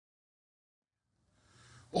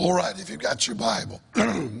All right, if you've got your Bible,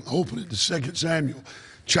 open it to 2 Samuel,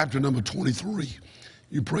 chapter number 23.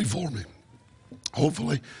 You pray for me.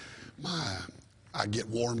 Hopefully, I get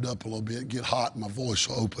warmed up a little bit, get hot, and my voice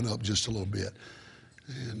will open up just a little bit.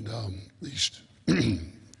 And these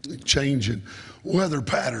changing weather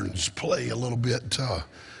patterns play a little bit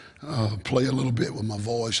with my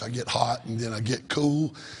voice. I get hot and then I get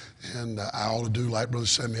cool. And I ought to do like Brother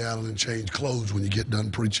Sammy Allen and change clothes when you get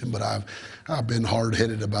done preaching, but I've been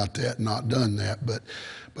hard-headed about that and not done that. But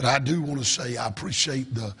I do want to say I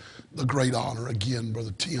appreciate the great honor again,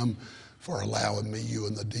 Brother Tim, for allowing me, you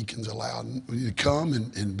and the deacons allowing me to come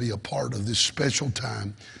and be a part of this special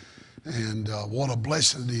time. And what a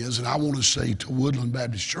blessing it is. And I want to say to Woodland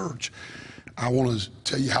Baptist Church, I want to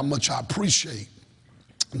tell you how much I appreciate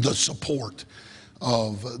the support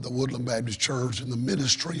of the Woodland Baptist Church and the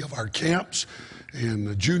ministry of our camps and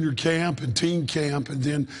the junior camp and teen camp, and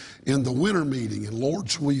then in the winter meeting in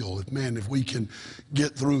Lord's Will. Man, if we can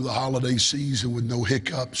get through the holiday season with no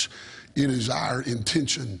hiccups, it is our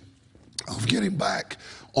intention of getting back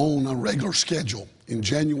on a regular schedule in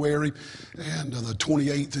January, and the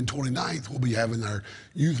 28th and 29th we'll be having our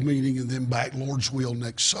youth meeting, and then back Lord's Will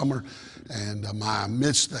next summer. And I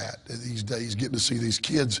miss that these days, getting to see these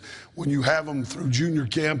kids. When you have them through junior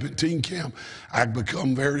camp and teen camp, I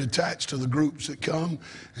become very attached to the groups that come,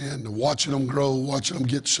 and watching them grow, watching them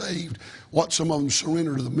get saved, watch some of them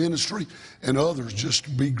surrender to the ministry, and others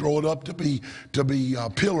just be growing up to be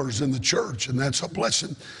pillars in the church, and that's a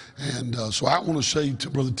blessing. And so I want to say to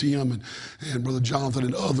Brother Tim and Brother Jonathan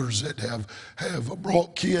and others that have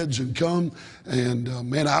brought kids and come, and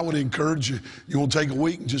man, I would encourage you, you want to take a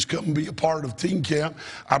week and just come and be a part of teen camp.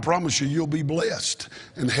 I promise you, you'll be blessed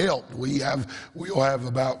and helped. We'll have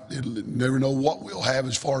about, never know what we'll have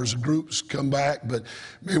as far as the groups come back, but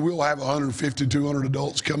man, we'll have 150, 200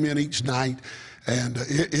 adults come in each night, and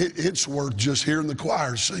it's worth just hearing the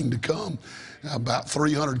choir sing to come. About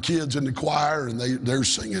 300 kids in the choir, and they're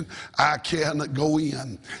singing "I Cannot Go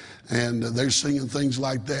In," and they're singing things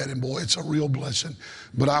like that, and boy, it's a real blessing.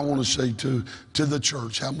 But I want to say to the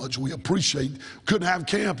church how much we appreciate. Couldn't have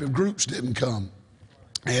camp if groups didn't come,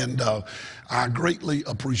 and I greatly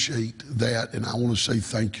appreciate that, and I want to say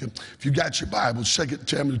thank you. If you got your Bible, 2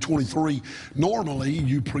 Samuel 23, normally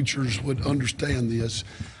you preachers would understand this.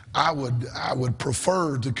 I would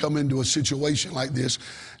prefer to come into a situation like this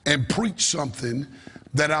and preach something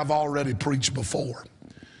that I've already preached before.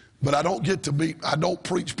 But I don't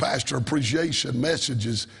preach pastor appreciation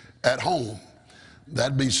messages at home.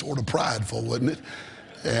 That'd be sort of prideful, wouldn't it?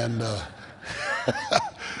 And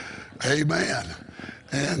amen.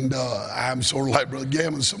 And I'm sort of like Brother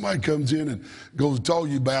Gammon. Somebody comes in and goes to tell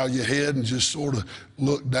you, bow your head and just sort of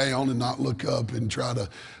look down and not look up and try to.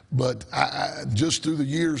 But I just through the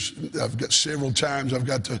years, I've got several times I've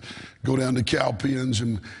got to go down to Cowpens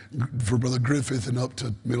and for Brother Griffith, and up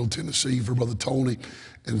to Middle Tennessee for Brother Tony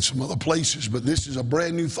and some other places. But this is a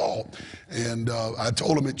brand new thought. And I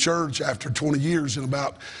told him at church after 20 years, in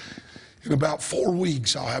about 4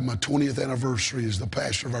 weeks, I'll have my 20th anniversary as the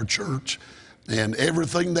pastor of our church. And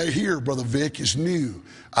everything they hear, Brother Vic, is new.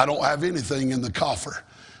 I don't have anything in the coffer.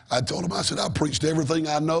 I told him, I said, I preached everything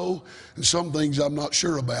I know, and some things I'm not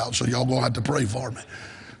sure about, so y'all gonna have to pray for me.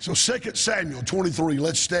 So 2 Samuel 23,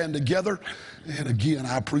 let's stand together. And again,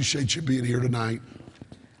 I appreciate you being here tonight.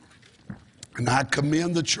 And I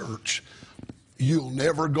commend the church. You'll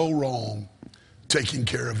never go wrong taking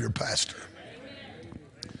care of your pastor.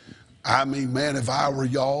 I mean, man, if I were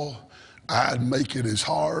y'all, I'd make it as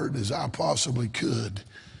hard as I possibly could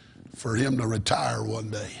for him to retire one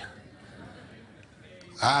day.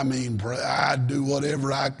 I mean, I'd do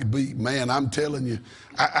whatever I could be. Man, I'm telling you,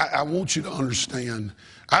 I want you to understand,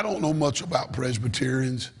 I don't know much about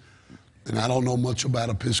Presbyterians, and I don't know much about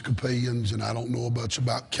Episcopalians, and I don't know much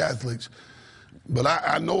about Catholics, but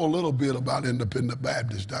I know a little bit about Independent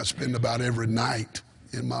Baptists. I spend about every night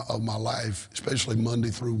of my life, especially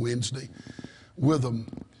Monday through Wednesday, with them.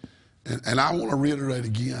 And I want to reiterate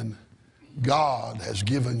again, God has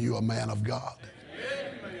given you a man of God.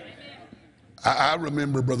 I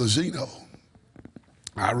remember Brother Zeno.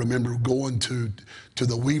 I remember going to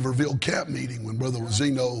the Weaverville camp meeting when Brother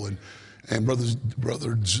Zeno and Brother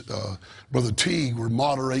Teague were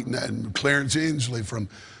moderating that, and Clarence Inslee from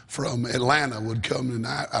Atlanta would come, and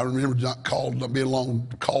I remember not being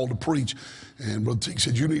called to preach. And Brother Teague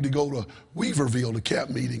said, you need to go to Weaverville, the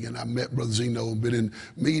camp meeting. And I met Brother Zeno and been in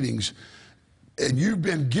meetings. And you've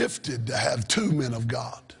been gifted to have two men of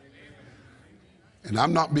God. And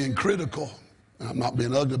I'm not being critical. I'm not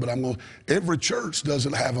being ugly, but every church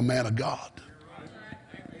doesn't have a man of God.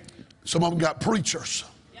 Some of them got preachers.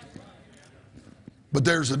 But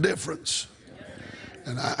there's a difference.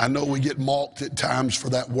 And I know we get mocked at times for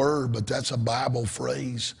that word, but that's a Bible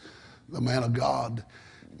phrase, the man of God.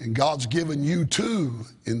 And God's given you too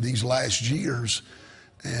in these last years.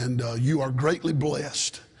 And you are greatly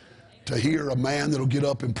blessed to hear a man that'll get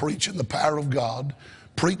up and preach in the power of God,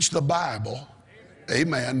 preach the Bible.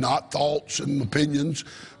 Amen. Not thoughts and opinions,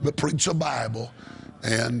 but preach the Bible.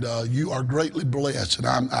 And you are greatly blessed. And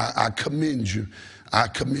I commend you. I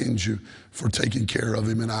commend you for taking care of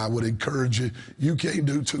him. And I would encourage you, you can't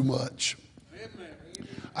do too much.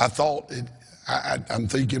 I thought, I'm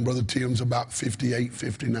thinking Brother Tim's about 58,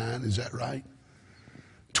 59. Is that right?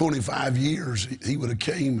 25 years he would have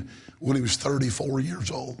came when he was 34 years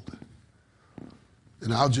old.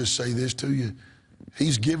 And I'll just say this to you.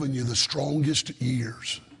 He's given you the strongest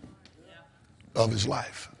years of his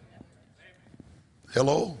life.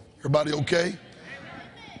 Hello? Everybody okay?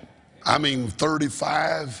 I mean,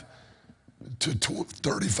 35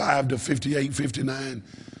 to 58, 59.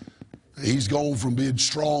 He's gone from being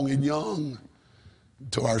strong and young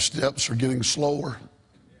to our steps are getting slower.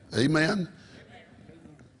 Amen?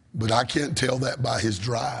 But I can't tell that by his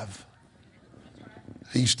drive.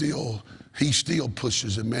 He still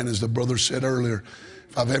pushes it, man. As the brother said earlier,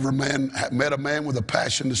 if I've ever met a man with a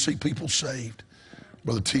passion to see people saved,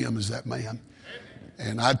 Brother Tim is that man.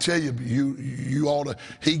 And I tell you, you ought to,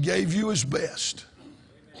 he gave you his best.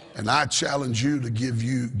 And I challenge you to give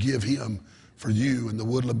him, for you and the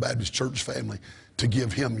Woodland Baptist Church family, to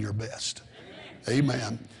give him your best.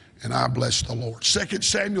 Amen. And I bless the Lord. 2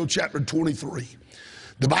 Samuel chapter 23.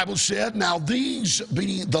 The Bible said, now these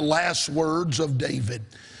be the last words of David.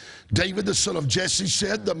 David, the son of Jesse,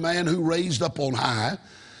 said, the man who raised up on high,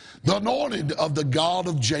 the anointed of the God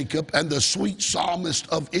of Jacob, and the sweet psalmist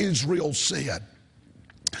of Israel said,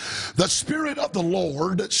 the Spirit of the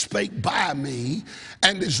Lord spake by me,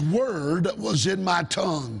 and his word was in my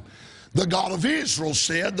tongue. The God of Israel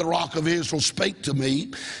said, the rock of Israel spake to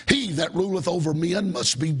me, he that ruleth over men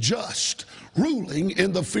must be just, ruling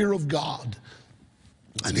in the fear of God.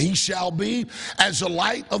 And he shall be as the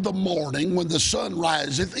light of the morning when the sun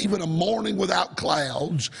riseth, even a morning without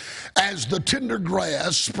clouds, as the tender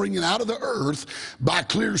grass springing out of the earth by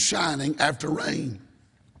clear shining after rain.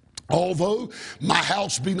 Although my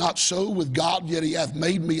house be not so with God, yet he hath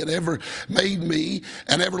made me an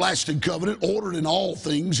everlasting covenant, ordered in all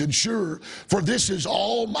things and sure. For this is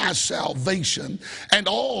all my salvation and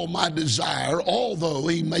all my desire, although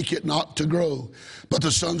he make it not to grow. But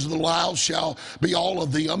the sons of the Belial shall be all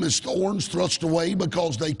of them as thorns thrust away,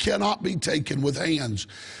 because they cannot be taken with hands.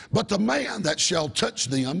 But the man that shall touch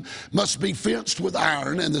them must be fenced with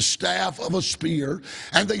iron and the staff of a spear,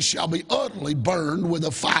 and they shall be utterly burned with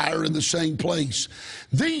a fire in the same place.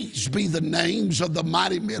 These be the names of the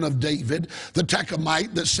mighty men of David, the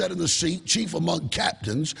Tachomite that sat in the seat, chief among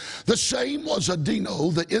captains. The same was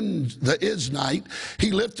Adino, the Iznite.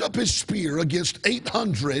 He lifted up his spear against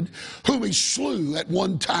 800, whom he slew at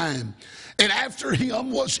one time. And after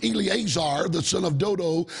him was Eleazar, the son of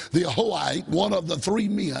Dodo, the Ahohite, one of the 3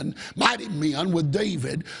 men, mighty men with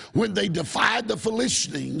David, when they defied the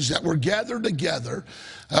Philistines that were gathered together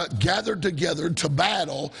to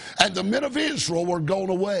battle, and the men of Israel were gone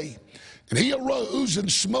away. And he arose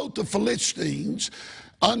and smote the Philistines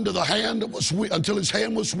until his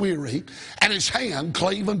hand was weary, and his hand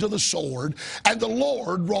clave unto the sword. And the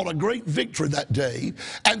Lord wrought a great victory that day,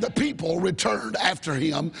 and the people returned after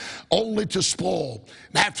him only to spoil.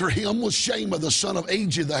 And after him was Shammah the son of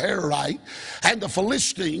Agee the Hararite, and the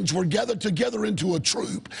Philistines were gathered together into a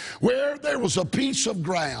troop, where there was a piece of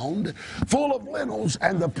ground full of lentils,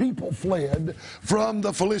 and the people fled from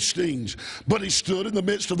the Philistines. But he stood in the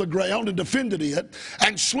midst of the ground and defended it,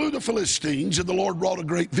 and slew the Philistines, and the Lord wrought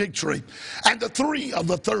a great victory. And the 3 of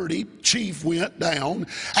the 30 chief went down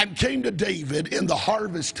and came to David in the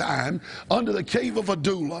harvest time unto the cave of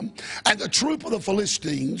Adullam, and the troop of the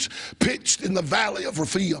Philistines pitched in the valley of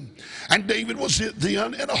Rephaim. And David was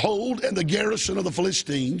then in a hold in the garrison of the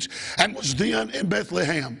Philistines, and was then in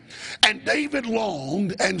Bethlehem. And David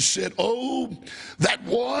longed and said, oh, that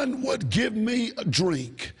one would give me a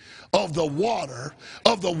drink of the water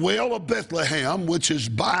of the well of Bethlehem, which is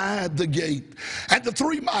by the gate. And the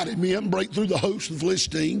 3 mighty men brake through the host of the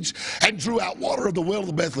Philistines, and drew out water of the well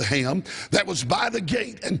of Bethlehem that was by the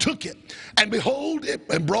gate, and took it. And behold,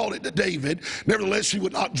 and brought it to David. Nevertheless, he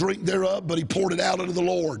would not drink thereof, but he poured it out unto the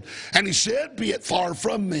Lord. And he said, be it far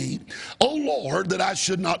from me, O Lord, that I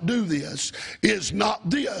should not do this. Is not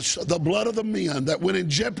this the blood of the men that went in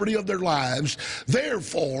jeopardy of their lives?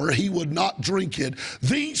 Therefore he would not drink it.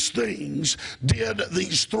 These things did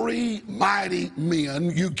these three mighty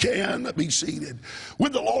men. You can be seated.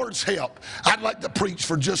 With the Lord's help, I'd like to preach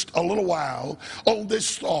for just a little while on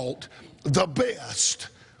this thought: the best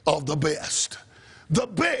of the best. The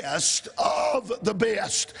best of the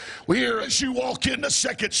best. Here, as you walk into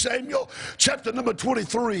 2 Samuel chapter number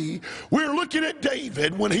 23, we're looking at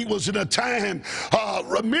David when he was in a time,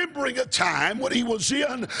 remembering a time when he was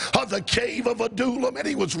in the cave of Adullam and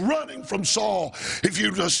he was running from Saul. If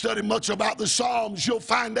you study much about the Psalms, you'll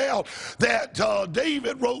find out that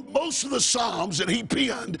David wrote most of the Psalms that he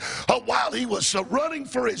penned while he was running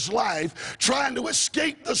for his life, trying to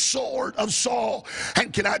escape the sword of Saul.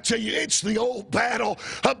 And can I tell you, it's the old battle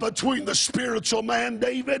between the spiritual man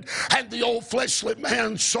David and the old fleshly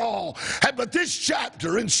man Saul. But this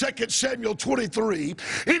chapter in 2 Samuel 23,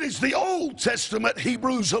 it is the Old Testament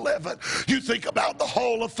Hebrews 11. You think about the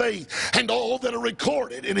hall of faith and all that are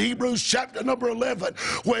recorded in Hebrews chapter number 11.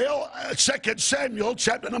 Well, 2 Samuel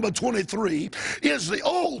chapter number 23 is the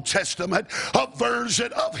Old Testament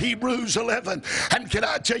version of Hebrews 11. And can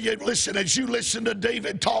I tell you, listen, as you listen to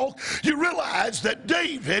David talk, you realize that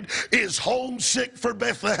David is homesick for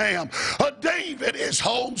Bethlehem. David is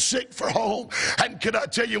homesick for home. And can I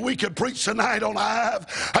tell you, we could preach tonight on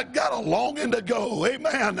I've got a longing to go.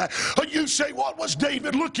 Amen. You say, what was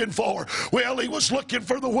David looking for? Well, he was looking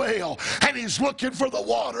for the well, and he's looking for the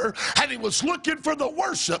water, and he was looking for the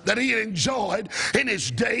worship that he enjoyed in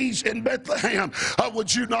his days in Bethlehem.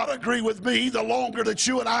 Would you not agree with me? The longer that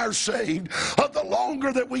you and I are saved, the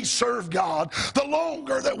longer that we serve God, the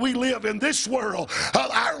longer that we live in this world,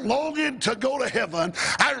 our longing to go to heaven,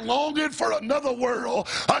 our longing for another world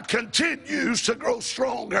continues to grow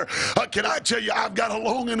stronger. Can I tell you, I've got a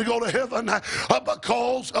longing to go to heaven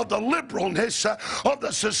because of the liberalness of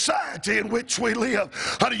the society in which we live.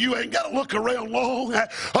 You ain't got to look around long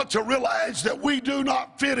to realize that we do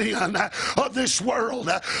not fit in this world.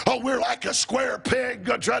 We're like a square peg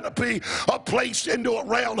trying to be placed into a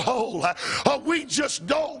round hole. We just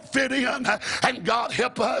don't fit in. And God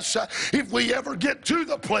help us if we ever get to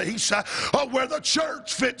the place where the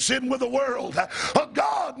church fits in with the world.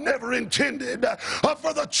 God never intended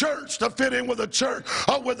for the church to fit in with the church,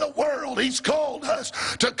 with the world. He's called us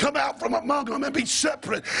to come out from among them and be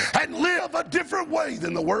separate and live a different way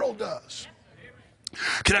than the world does.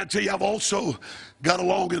 Can I tell you, I've also got a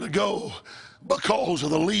longing to go because of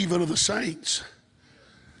the leaving of the saints.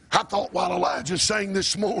 I thought while Elijah sang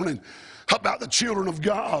this morning about the children of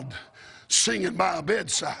God singing by a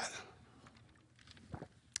bedside.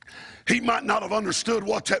 He might not have understood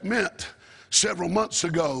what that meant several months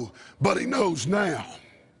ago, but he knows now.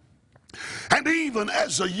 And even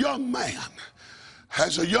as a young man,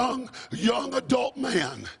 as a young adult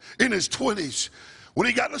man in his 20s, when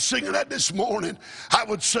he got to singing that this morning, I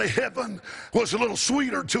would say heaven was a little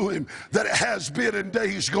sweeter to him than it has been in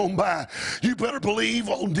days gone by. You better believe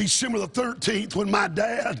on December the 13th, when my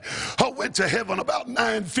dad went to heaven about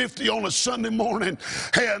 9:50 on a Sunday morning,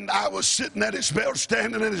 and I was sitting at his bed,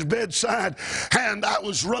 standing at his bedside, and I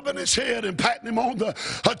was rubbing his head and patting him on the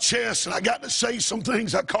chest, and I got to say some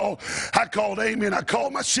things. I called Amy, and I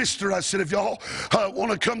called my sister. I said, if y'all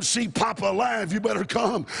want to come see Papa alive, you better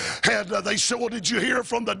come. And they said, well, did you hear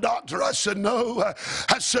from the doctor? I said, no.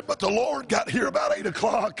 I said, but the Lord got here about 8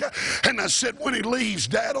 o'clock. And I said, when he leaves,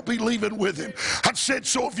 Dad will be leaving with him. I said,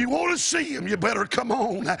 so if you want to see him, you better come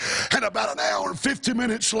on. And about an hour and 50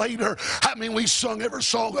 minutes later, I mean, we sung every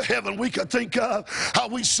song of heaven we could think of.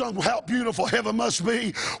 We sung How Beautiful Heaven Must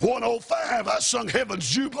Be, 105. I sung Heaven's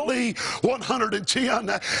Jubilee, 110.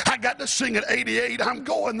 I got to sing at 88, I'm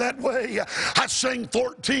going that way. I sang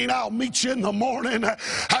 14, I'll meet you in the morning.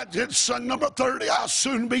 I did sing number 30, I'll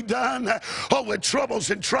soon be done. With troubles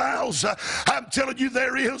and trials, I'm telling you,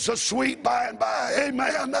 there is a sweet by and by.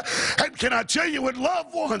 Amen. And can I tell you, when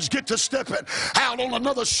loved ones get to stepping out on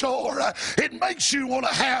another shore, it makes you want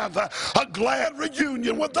to have a glad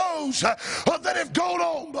reunion with those that have gone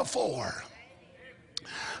on before.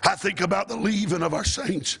 I think about the leaving of our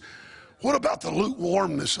saints. What about the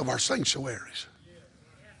lukewarmness of our sanctuaries?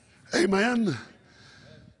 Amen.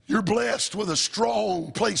 You're blessed with a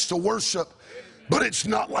strong place to worship, but it's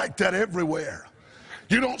not like that everywhere.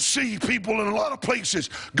 You don't see people in a lot of places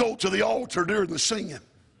go to the altar during the singing.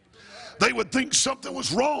 They would think something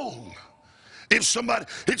was wrong. If somebody,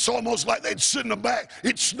 it's almost like they'd sit in the back.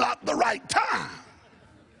 It's not the right time.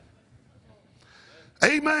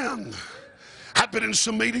 Amen. I've been in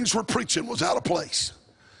some meetings where preaching was out of place.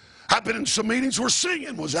 I've been in some meetings where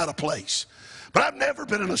singing was out of place. But I've never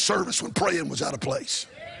been in a service when praying was out of place.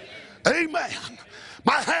 Amen.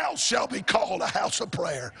 My house shall be called a house of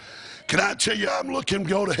prayer. Can I tell you, I'm looking to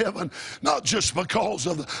go to heaven, not just because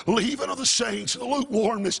of the leaving of the saints, the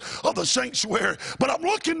lukewarmness of the sanctuary, but I'm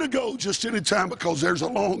looking to go just any time because there's a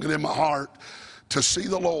longing in my heart to see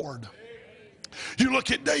the Lord. You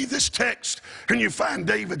look at this text and you find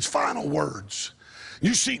David's final words.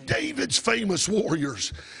 You see David's famous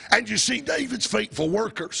warriors and you see David's faithful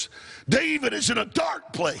workers. David is in a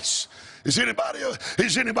dark place. Is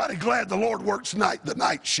anybody glad the Lord works the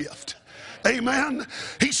night shift? Amen.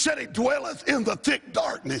 He said he dwelleth in the thick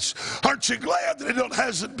darkness. Aren't you glad that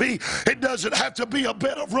it doesn't have to be a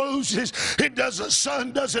bed of roses. The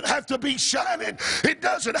sun doesn't have to be shining. It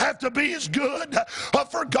doesn't have to be as good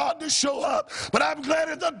for God to show up. But I'm glad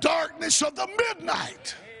in the darkness of the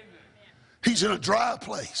midnight, he's in a dry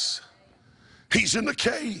place. He's in the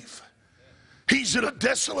cave. He's in a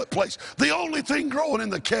desolate place. The only thing growing in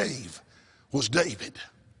the cave was David.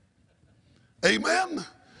 Amen.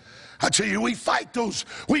 I tell you, we fight those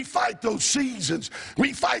seasons,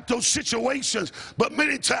 we fight those situations, but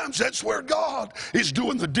many times that's where God is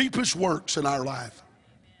doing the deepest works in our life.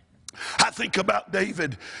 I think about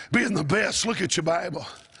David being the best. Look at your Bible.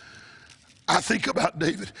 I think about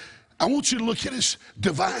David. I want you to look at his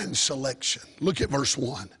divine selection. Look at verse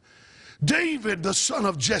 1. David, the son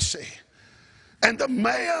of Jesse, and the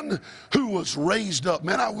man who was raised up.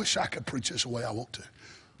 Man, I wish I could preach this the way I want to.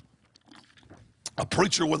 A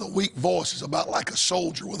preacher with a weak voice is about like a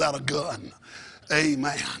soldier without a gun.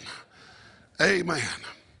 Amen. Amen.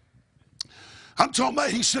 I'm talking about,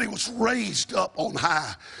 he said he was raised up on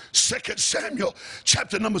high. 2 Samuel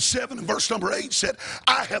chapter number 7 and verse number 8 said,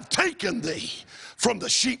 I have taken thee from the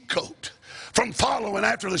sheepcote, from following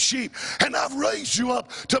after the sheep, and I've raised you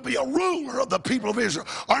up to be a ruler of the people of Israel.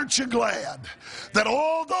 Aren't you glad that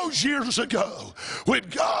all those years ago, when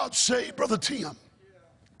God saved Brother Tim,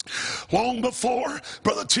 long before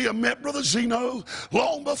Brother Tim met Brother Zeno,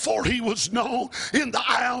 long before he was known in the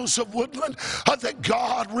Isles of Woodland, that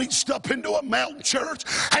God reached up into a mountain church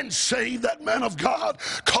and saved that man of God,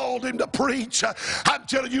 called him to preach. I'm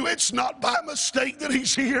telling you, it's not by mistake that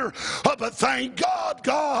he's here, but thank God,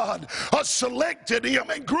 God selected him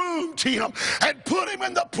and groomed him and put him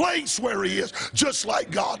in the place where he is, just like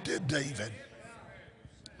God did David.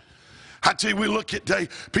 I tell you, we look at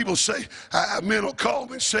people say, men will call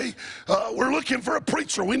me and say, we're looking for a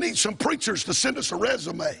preacher. We need some preachers to send us a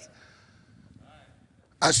resume.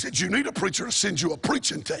 I said, you need a preacher to send you a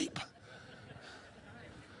preaching tape.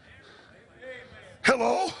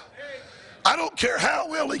 Hello? I don't care how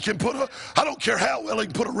well he can put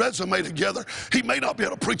a resume together. He may not be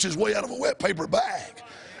able to preach his way out of a wet paper bag.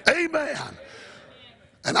 Amen.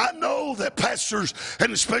 And I know that pastors,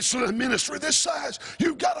 and especially in a ministry this size,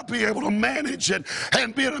 you've got to be able to manage and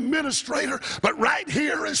be an administrator. But right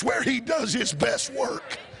here is where he does his best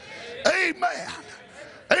work. Amen.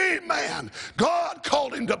 Amen. God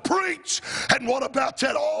called him to preach. And what about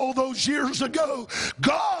that all those years ago?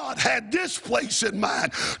 God had this place in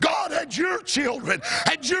mind. God had your children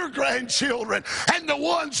and your grandchildren and the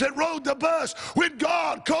ones that rode the bus when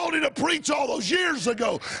God called him to preach all those years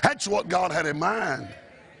ago. That's what God had in mind.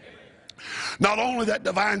 Not only that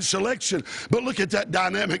divine selection, but look at that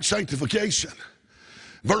dynamic sanctification.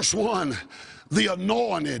 Verse 1, the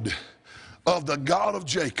anointed of the God of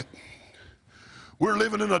Jacob. We're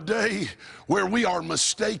living in a day where we are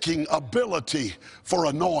mistaking ability for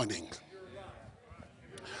anointing.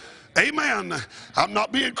 Amen. I'm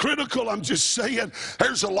not being critical. I'm just saying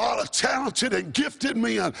there's a lot of talented and gifted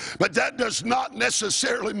men, but that does not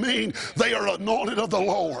necessarily mean they are anointed of the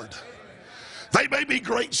Lord. They may be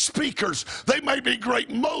great speakers. They may be great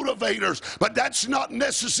motivators, but that's not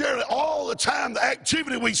necessarily all the time. The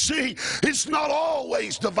activity we see is not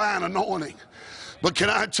always divine anointing. But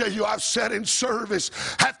can I tell you, I've sat in service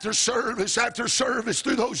after service after service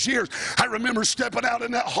through those years. I remember stepping out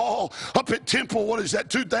in that hall up at Temple,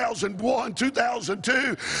 2001,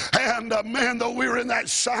 2002. And man, though we were in that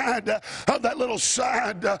side of that little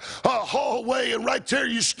side hallway, and right there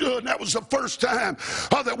you stood, and that was the first time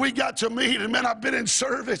that we got to meet. And man, I've been in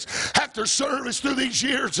service after service through these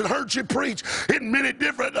years and heard you preach in many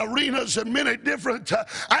different arenas and many different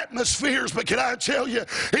atmospheres. But can I tell you,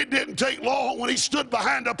 it didn't take long when he stood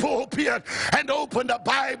behind a pulpit and opened a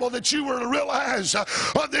Bible that you were to realize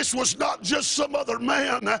this was not just some other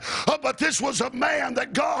man, but this was a man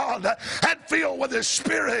that God had filled with his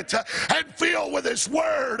Spirit and filled with his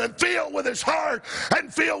Word and filled with his heart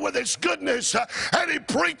and filled with his goodness, and he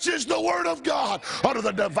preaches the Word of God under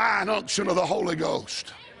the divine unction of the Holy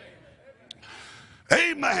Ghost.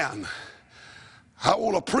 Amen. I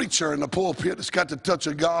want a preacher in the pulpit that's got the touch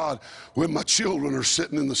of God when my children are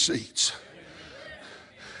sitting in the seats.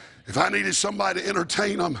 If I needed somebody to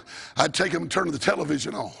entertain them, I'd take them and turn the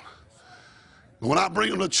television on. But when I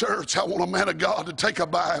bring them to church, I want a man of God to take a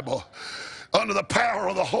Bible under the power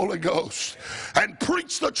of the Holy Ghost and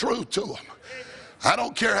preach the truth to them. I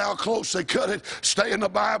don't care how close they cut it. Stay in the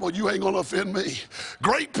Bible. You ain't going to offend me.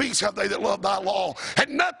 Great peace have they that love thy law,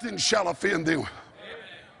 and nothing shall offend them.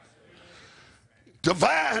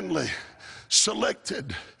 Divinely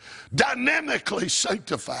selected, dynamically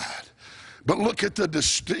sanctified. But look at the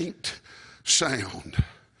distinct sound.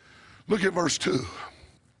 Look at verse 2.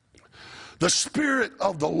 The Spirit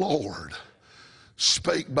of the Lord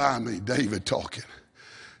spake by me, David talking,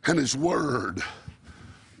 and his word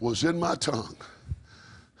was in my tongue.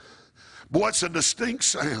 Boy, it's a distinct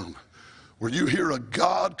sound where you hear a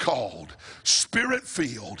God-called,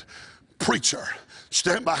 Spirit-filled preacher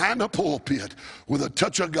stand behind the pulpit with a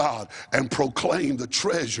touch of God and proclaim the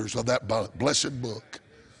treasures of that blessed book.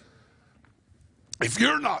 If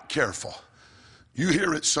you're not careful, you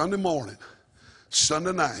hear it Sunday morning,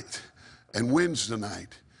 Sunday night, and Wednesday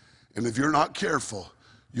night. And if you're not careful,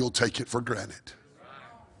 you'll take it for granted.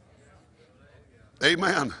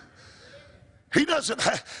 Amen. He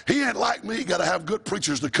ain't like me. Got to have good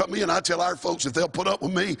preachers to come in. I tell our folks, if they'll put up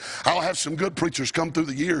with me, I'll have some good preachers come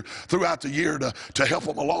throughout the year to help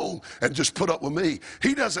them along and just put up with me.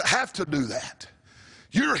 He doesn't have to do that.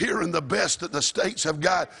 You're hearing the best that the states have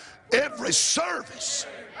got every service.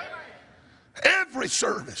 Every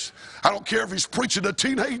service. I don't care if he's preaching to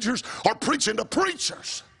teenagers or preaching to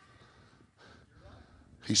preachers.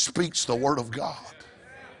 He speaks the word of God.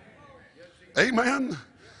 Amen.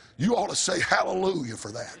 You ought to say hallelujah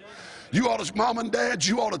for that. You ought to, mom and dad,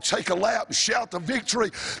 you ought to take a lap and shout the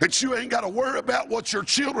victory that you ain't got to worry about what your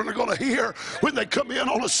children are going to hear when they come in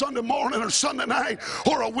on a Sunday morning or Sunday night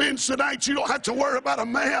or a Wednesday night. You don't have to worry about a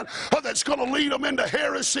man that's going to lead them into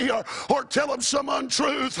heresy or tell them some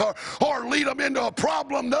untruth or lead them into a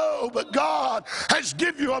problem. No, but God has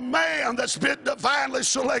given you a man that's been divinely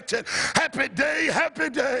selected. Happy day, happy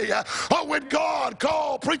day. When God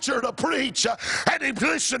called preacher to preach and he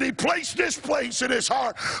placed this place in his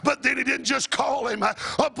heart, but then he didn't just call him,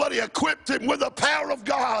 but he equipped him with the power of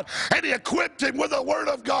God, and he equipped him with the word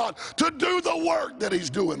of God to do the work that he's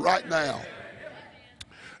doing right now.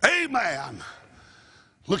 Amen.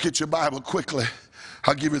 Look at your Bible quickly.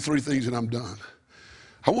 I'll give you 3 things and I'm done.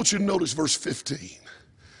 I want you to notice verse 15.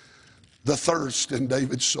 The thirst in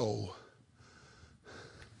David's soul.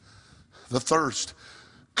 The thirst.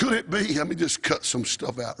 Could it be, let me just cut some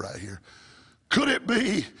stuff out right here. Could it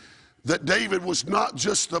be that David was not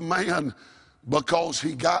just the man because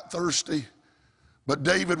he got thirsty, but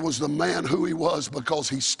David was the man who he was because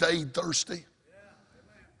he stayed thirsty?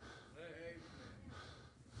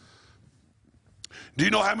 Do you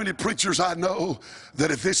know how many preachers I know that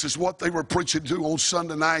if this is what they were preaching to on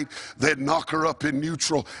Sunday night, they'd knock her up in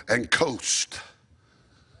neutral and coast?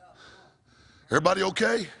 Everybody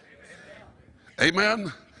okay?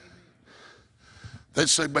 Amen? They'd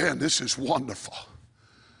say, man, this is wonderful.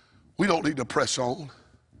 We don't need to press on.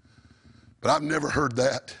 But I've never heard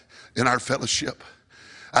that in our fellowship.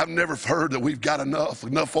 I've never heard that we've got enough.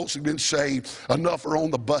 Enough folks have been saved. Enough are on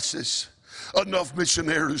the buses. Enough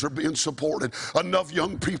missionaries are being supported. Enough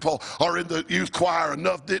young people are in the youth choir.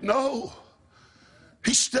 Enough didn't know.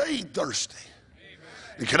 He stayed thirsty.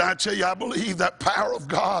 And can I tell you, I believe that power of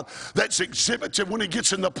God that's exhibited when he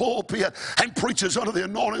gets in the pulpit and preaches under the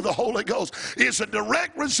anointing of the Holy Ghost is a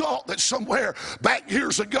direct result that somewhere back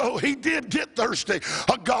years ago he did get thirsty.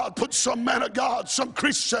 God put some man of God, some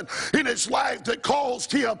Christian in his life that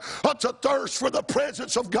caused him to thirst for the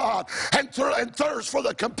presence of God and thirst for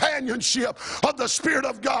the companionship of the Spirit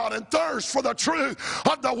of God and thirst for the truth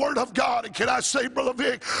of the Word of God. And can I say, Brother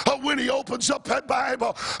Vic, when he opens up that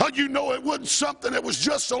Bible, you know it wasn't something that was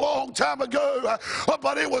just a long time ago,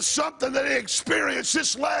 but it was something that he experienced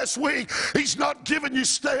this last week. He's not giving you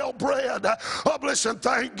stale bread. Listen,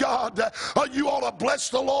 thank God. You ought to bless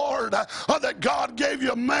the Lord that God gave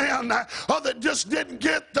you a man that just didn't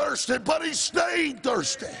get thirsty, but he stayed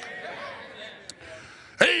thirsty.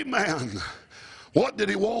 Amen. What did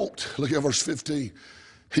he want? Look at verse 15.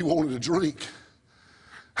 He wanted a drink.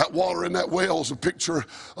 That water in that well is a picture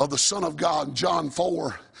of the Son of God in John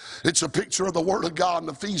 4. It's a picture of the Word of God in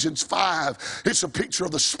Ephesians 5. It's a picture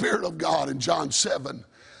of the Spirit of God in John 7.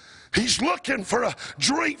 He's looking for a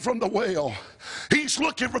drink from the well. He's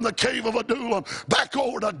looking from the cave of Adullam back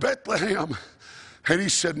over to Bethlehem. And he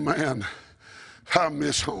said, man, I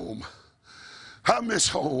miss home. I miss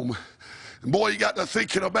home. And boy, he got to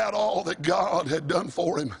thinking about all that God had done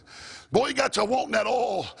for him. Boy, he got to wanting that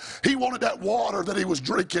oil. He wanted that water that he was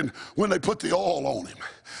drinking when they put the oil on him.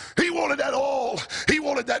 He wanted that oil. He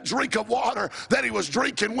wanted that drink of water that he was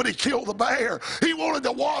drinking when he killed the bear. He wanted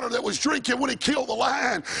the water that was drinking when he killed the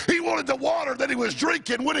lion. He wanted the water that he was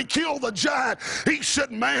drinking when he killed the giant. He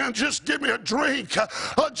said, man, just give me a drink.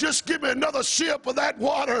 Just give me another sip of that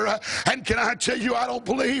water. And can I tell you, I don't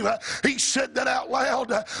believe he said that out loud.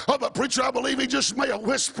 But preacher, I believe he just may have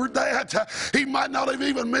whispered that. He might not have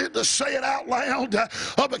even meant to say it out loud.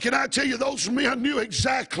 But can I tell you, those men knew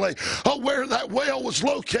exactly where that well was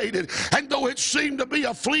located. And though it seemed to be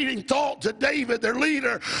a fleeting thought to David, their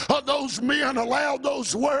leader, those men allowed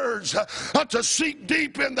those words to sink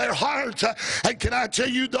deep in their heart. And can I tell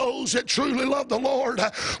you, those that truly love the Lord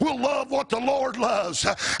will love what the Lord loves,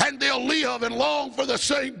 and they'll live and long for the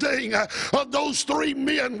same thing. Those three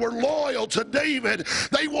men were loyal to David.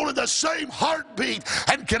 They wanted the same heartbeat.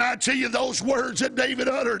 And can I tell you, those words that David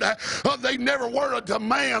uttered, they never were a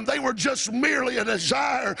demand. They were just merely a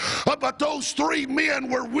desire. But those three men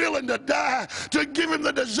were willing to die to give him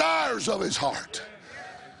the desires of his heart.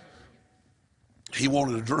 He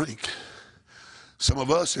wanted a drink. Some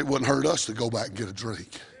of us, it wouldn't hurt us to go back and get a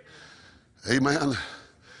drink. Amen.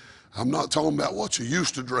 I'm not talking about what you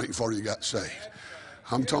used to drink before you got saved.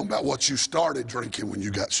 I'm talking about what you started drinking when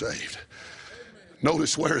you got saved.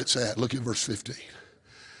 Notice where it's at. Look at verse 15.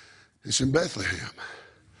 It's in Bethlehem,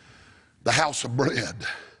 the house of bread,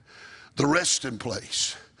 the resting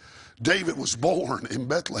place. David was born in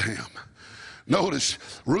Bethlehem. Notice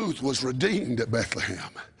Ruth was redeemed at Bethlehem.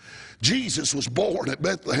 Jesus was born at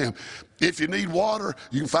Bethlehem. If you need water,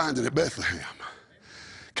 you can find it at Bethlehem.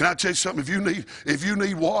 Can I tell you something? If you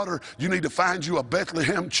need water, you need to find you a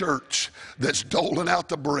Bethlehem church that's doling out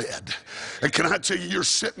the bread. And can I tell you, you're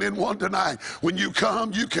sitting in one tonight. When you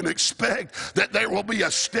come, you can expect that there will be a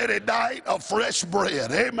steady diet of fresh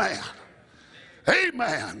bread. Amen.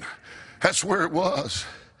 Amen. That's where it was.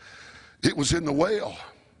 It was in the well.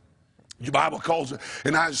 The Bible calls it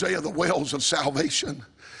in Isaiah the wells of salvation.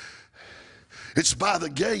 It's by the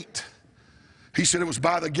gate. He said it was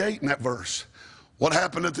by the gate in that verse. What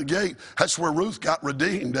happened at the gate? That's where Ruth got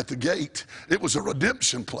redeemed, at the gate. It was a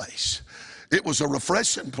redemption place. It was a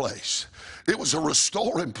refreshing place. It was a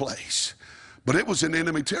restoring place. But it was in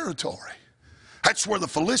enemy territory. That's where the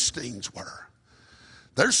Philistines were.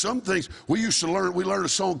 There's some things we used to learn. We learned a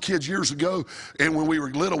song, kids, years ago, and when we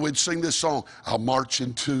were little, we'd sing this song. I'll march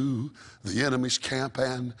into the enemy's camp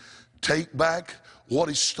and take back what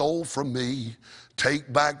he stole from me.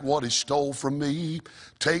 Take back what he stole from me.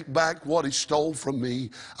 Take back what he stole from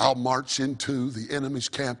me. I'll march into the enemy's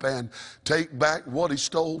camp and take back what he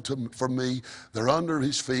stole from me. They're under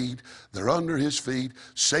his feet. They're under his feet.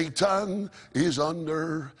 Satan is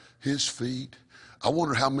under his feet. I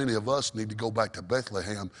wonder how many of us need to go back to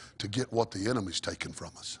Bethlehem to get what the enemy's taken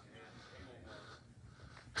from us.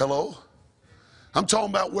 Hello? I'm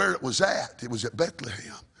talking about where it was at. It was at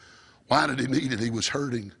Bethlehem. Why did he need it? He was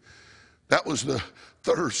hurting. That was the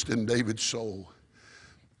thirst in David's soul.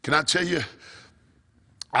 Can I tell you,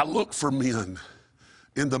 I look for men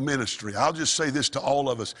in the ministry. I'll just say this to all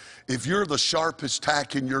of us. If you're the sharpest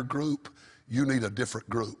tack in your group, you need a different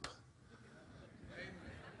group.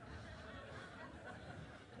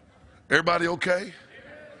 Everybody okay?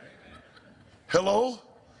 Hello?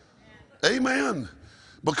 Amen.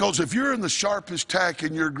 Because if you're in the sharpest tack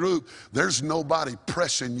in your group, there's nobody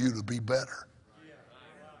pressing you to be better.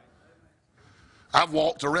 I've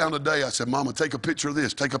walked around today. I said, Mama, take a picture of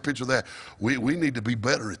this. Take a picture of that. We need to be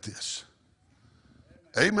better at this.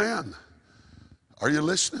 Amen. Are you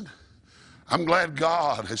listening? I'm glad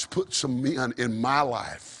God has put some men in my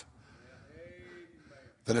life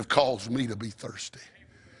that have caused me to be thirsty.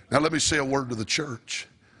 Now let me say a word to the church.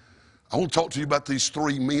 I want to talk to you about these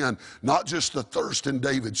three men, not just the thirst in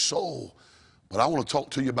David's soul, but I want to talk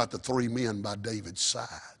to you about the three men by David's side.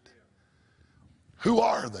 Who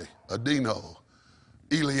are they? Adino,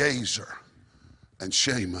 Eleazar, and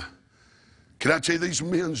Shammah. Can I tell you, these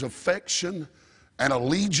men's affection and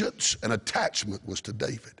allegiance and attachment was to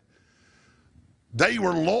David. They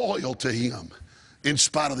were loyal to him in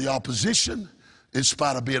spite of the opposition, in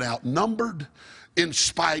spite of being outnumbered, in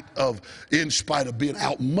spite of being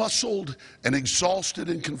outmuscled and exhausted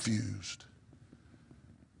and confused.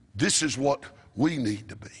 This is what we need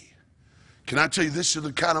to be. Can I tell you, this is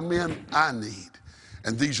the kind of men I need,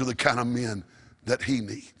 and these are the kind of men that he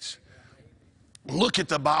needs. Look at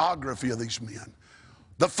the biography of these men.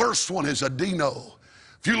 The first one is Adino.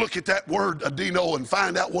 If you look at that word Adino and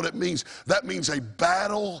find out what it means, that means a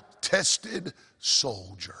battle-tested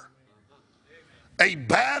soldier. A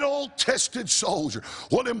battle-tested soldier.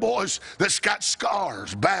 One of them boys that's got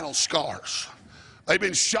scars, battle scars. They've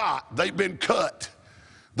been shot. They've been cut.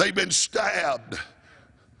 They've been stabbed.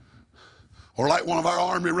 Or like one of our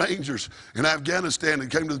Army Rangers in Afghanistan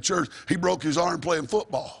that came to the church, he broke his arm playing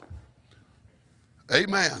football.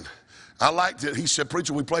 Amen. I liked it. He said,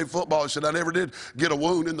 preacher, we played football. He said, I never did get a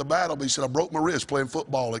wound in the battle. But he said, I broke my wrist playing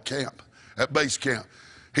football at camp, at base camp.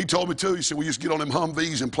 He told me too, he said, we used to get on them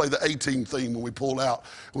Humvees and play the A-team theme when we pulled out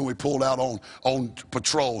on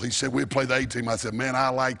patrol. He said, we'd play the A-team. I said, man, I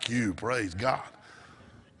like you. Praise God.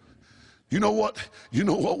 You know what? You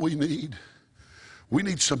know what we need? We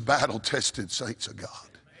need some battle-tested saints of God.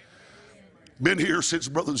 Been here since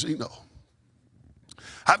Brother Zeno.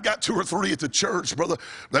 I've got 2 or 3 at the church, brother,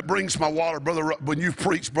 that brings my water. Brother, when you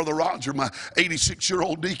preach, Brother Roger, my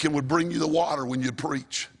 86-year-old deacon would bring you the water when you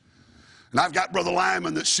preach. And I've got Brother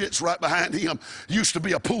Lyman that sits right behind him. Used to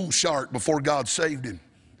be a pool shark before God saved him.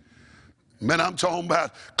 Man, I'm talking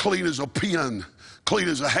about clean as a pin, clean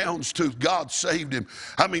as a hound's tooth. God saved him.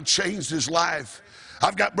 I mean, changed his life.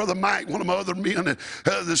 I've got Brother Mike, one of my other men,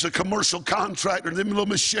 there's a commercial contractor. And then little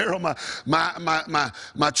Miss Cheryl,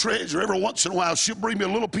 my treasurer, every once in a while, she'll bring me a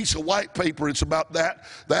little piece of white paper. It's about that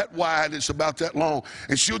wide, it's about that long.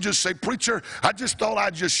 And she'll just say, preacher, I just thought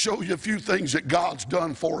I'd just show you a few things that God's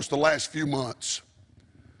done for us the last few months.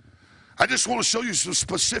 I just want to show you some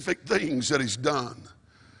specific things that he's done.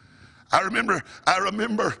 I remember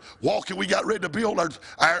walking, we got ready to build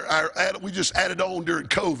we just added on during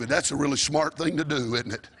COVID. That's a really smart thing to do,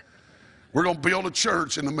 isn't it? We're going to build a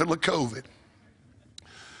church in the middle of COVID.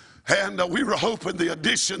 And we were hoping the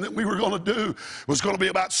addition that we were going to do was going to be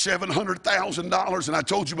about $700,000. And I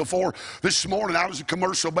told you before this morning, I was a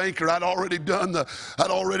commercial banker. I'd already done the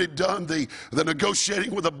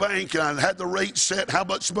negotiating with the bank, and I had the rate set, how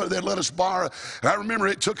much money they'd let us borrow. And I remember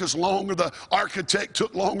it took us longer. The architect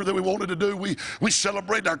took longer than we wanted to do. We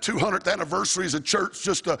celebrated our 200th anniversary as a church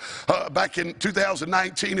just back in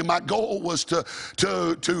 2019, and my goal was to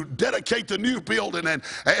dedicate the new building and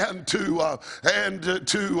to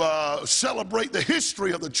celebrate the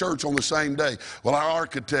history of the church on the same day. Well, our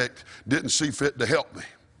architect didn't see fit to help me.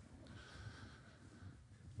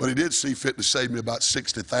 But he did see fit to save me about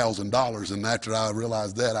 $60,000. And after I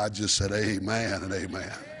realized that, I just said, amen and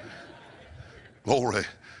amen. Glory.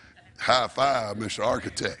 High five, Mr.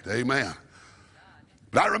 Architect. Amen.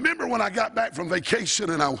 But I remember when I got back from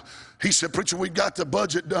vacation and he said, preacher, we got the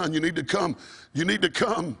budget done. You need to come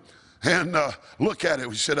and look at it.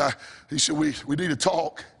 He said, we need to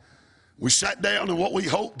talk. We sat down, and what we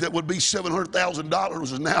hoped that would be $700,000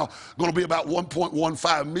 is now going to be about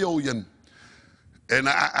 $1.15 million. And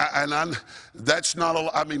that's not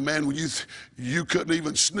a, I mean, man, you couldn't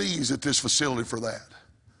even sneeze at this facility for that.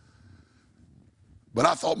 But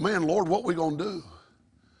I thought, man, Lord, what are we going to do?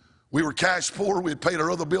 We were cash poor. We had paid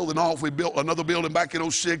our other building off. We built another building back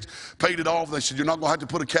in 06, paid it off. They said, you're not going to have to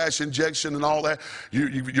put a cash injection and all that.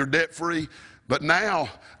 You're debt free. But now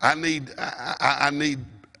I need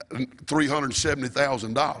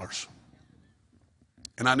 $370,000.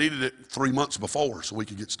 And I needed it 3 months before so we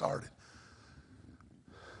could get started.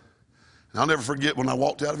 And I'll never forget when I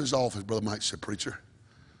walked out of his office, Brother Mike said, preacher,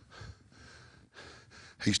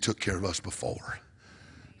 he's took care of us before.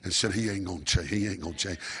 And said, he ain't going to change. He ain't going to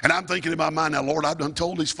change. And I'm thinking in my mind, now, Lord, I've done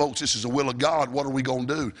told these folks this is the will of God. What are we going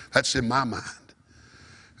to do? That's in my mind.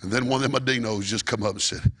 And then one of them Adinos just come up and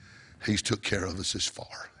said, he's took care of us this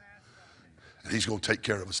far. And he's going to take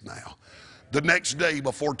care of us now. The next day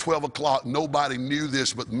before 12 o'clock, nobody knew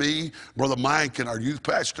this but me, Brother Mike, and our youth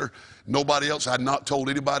pastor. Nobody else. I had not told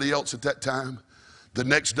anybody else at that time. The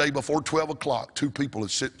next day before 12 o'clock, 2 people had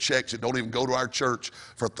sent checks that don't even go to our church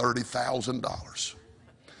for $30,000.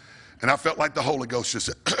 And I felt like the Holy Ghost just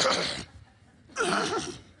said,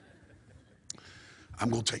 I'm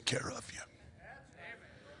going to take care of you.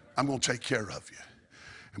 I'm going to take care of you.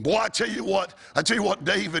 And boy, I tell you what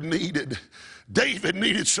David needed. David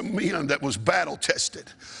needed some men that was battle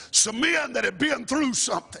tested. Some men that had been through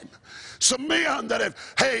something. Some men that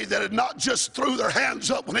had not just threw their hands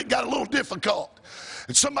up when it got a little difficult.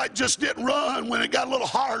 And somebody just didn't run when it got a little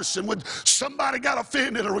harsh, and when somebody got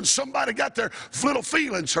offended, or when somebody got their little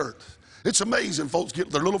feelings hurt. It's amazing folks get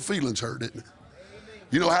their little feelings hurt, isn't it?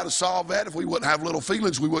 You know how to solve that? If we wouldn't have little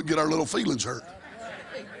feelings, we wouldn't get our little feelings hurt.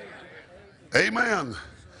 Amen.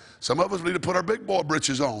 Some of us need to put our big boy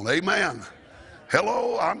britches on. Amen.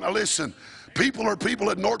 Hello, listen, people are people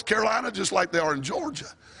in North Carolina just like they are in Georgia.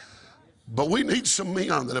 But we need some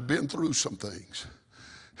men that have been through some things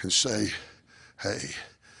and say, hey,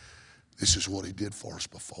 this is what he did for us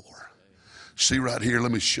before. See right here,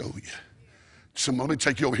 let me show you. Let me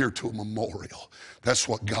take you over here to a memorial. That's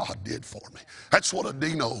what God did for me. That's what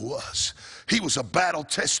Adino was. He was a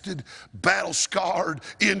battle-tested, battle-scarred,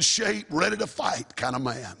 in shape, ready to fight kind of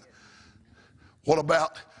man. What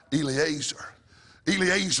about Eliezer?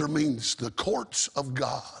 Eliezer means the courts of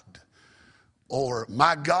God, or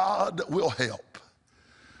my God will help.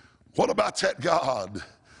 What about that God?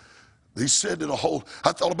 He said to the whole,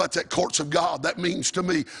 I thought about that courts of God. That means to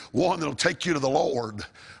me one that'll take you to the Lord.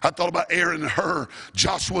 I thought about Aaron and Hur.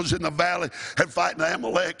 Joshua's in the valley and fighting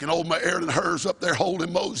Amalek, and old Aaron and Hur's up there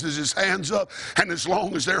holding Moses' hands up. And as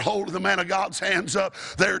long as they're holding the man of God's hands up,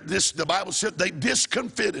 the Bible said they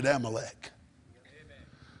discomfited Amalek. Amen.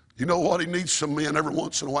 You know what? He needs some men every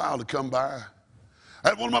once in a while to come by. I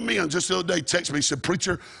had one of my men just the other day text me. He said,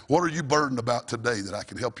 "Preacher, what are you burdened about today that I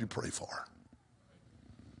can help you pray for?"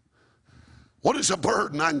 What is a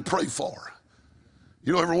burden I can pray for?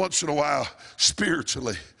 You know, every once in a while,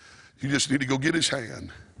 spiritually, you just need to go get his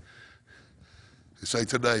hand and say,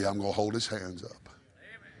 "Today I'm going to hold his hands up."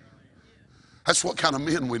 That's what kind of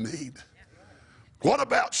men we need. What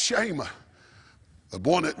about Shema, the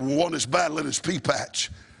one that won his battle in his pea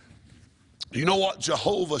patch? You know what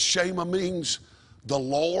Jehovah Shema means? The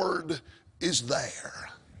Lord is there.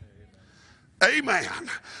 Amen.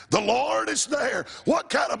 The Lord is there.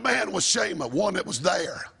 What kind of man was Shema? One that was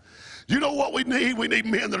there. You know what we need? We need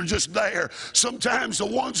men that are just there. Sometimes the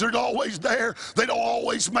ones that are always there, they don't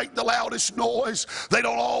always make the loudest noise. They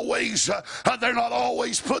don't always, they're not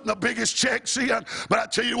always putting the biggest checks in. But I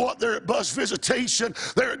tell you what, they're at bus visitation.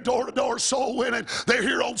 They're at door-to-door soul winning. They're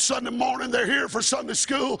here on Sunday morning. They're here for Sunday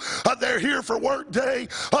school. They're here for work day.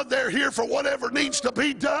 They're here for whatever needs to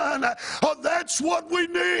be done. That's what we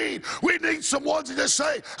need. We need some ones that just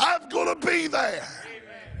say, "I'm going to be there."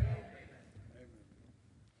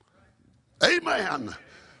 Amen.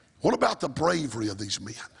 What about the bravery of these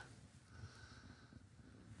men?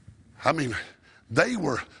 I mean, they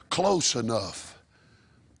were close enough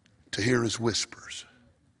to hear his whispers.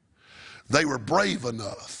 They were brave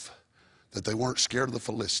enough that they weren't scared of the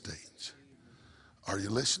Philistines. Are you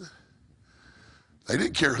listening? They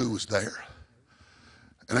didn't care who was there.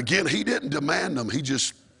 And again, he didn't demand them. He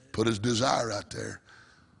just put his desire out there.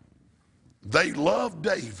 They loved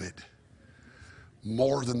David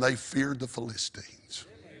more than they feared the Philistines.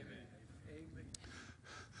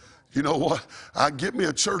 You know what? I get me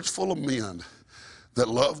a church full of men that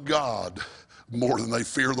love God more than they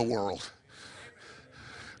fear the world.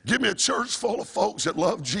 Give me a church full of folks that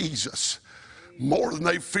love Jesus more than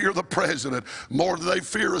they fear the president, more than they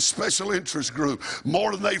fear a special interest group,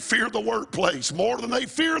 more than they fear the workplace, more than they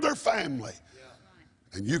fear their family.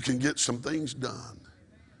 And you can get some things done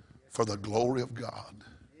for the glory of God.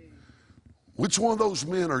 Which one of those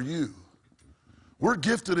men are you? We're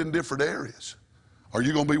gifted in different areas. Are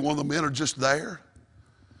you going to be one of the men who are just there?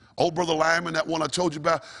 Old Brother Lyman, that one I told you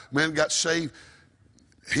about, man got saved.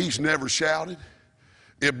 He's never shouted.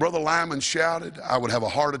 If Brother Lyman shouted, I would have a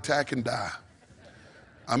heart attack and die.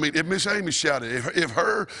 I mean, if Miss Amy shouted, if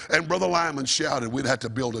her and Brother Lyman shouted, we'd have to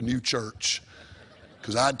build a new church.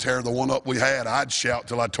 Because I'd tear the one up we had. I'd shout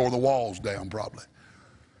till I tore the walls down probably.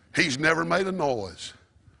 He's never made a noise.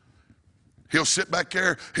 He'll sit back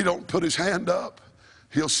there. He don't put his hand up.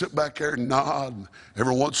 He'll sit back there and nod.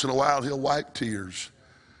 Every once in a while, he'll wipe tears.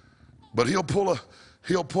 But he'll pull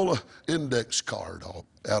a index card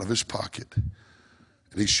out of his pocket.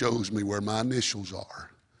 And he shows me where my initials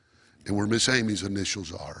are. And where Miss Amy's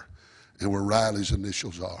initials are. And where Riley's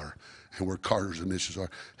initials are. And where Carter's initials are.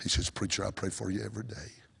 He says, "Preacher, I pray for you every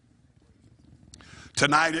day."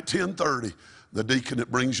 Tonight at 10:30, the deacon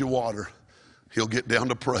that brings you water, he'll get down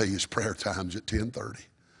to pray. His prayer time's at 10:30.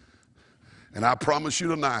 And I promise you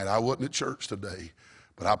tonight, I wasn't at church today,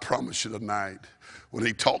 but I promise you tonight, when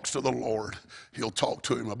he talks to the Lord, he'll talk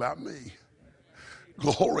to him about me.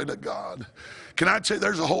 Glory to God. Can I tell you,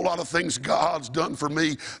 there's a whole lot of things God's done for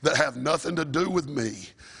me that have nothing to do with me.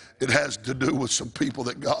 It has to do with some people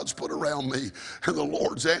that God's put around me, and the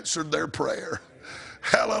Lord's answered their prayer.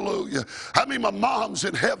 Hallelujah. I mean, my mom's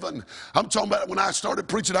in heaven. I'm talking about when I started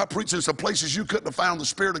preaching, I preached in some places you couldn't have found the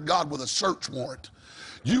Spirit of God with a search warrant.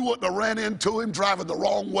 You wouldn't have ran into him driving the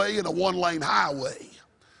wrong way in a one-lane highway.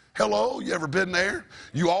 Hello, you ever been there?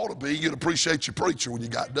 You ought to be. You'd appreciate your preacher when you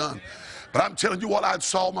got done. But I'm telling you what, I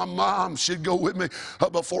saw my mom. She'd go with me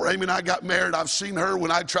before Amy and I got married. I've seen her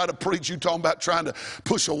when I try to preach. You talking about trying to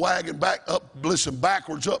push a wagon back up, listen,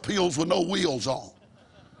 backwards up hills with no wheels on.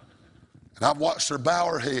 And I've watched her bow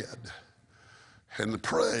her head and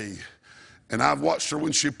pray. And I've watched her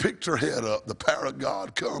when she picked her head up, the power of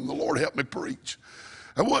God come. The Lord help me preach.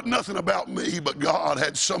 It wasn't nothing about me, but God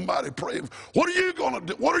had somebody praying. What are you going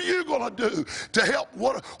to do? What are you going to do to help?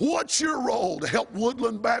 What's your role to help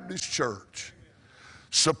Woodland Baptist Church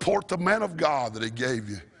support the man of God that he gave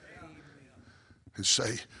you? And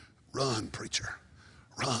say, run, preacher,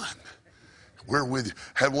 run. We're with you.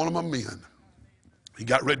 Had one of my men. He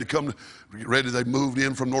got ready to come, they moved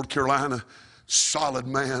in from North Carolina, solid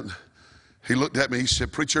man. He looked at me, he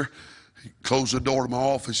said, preacher, he closed the door to my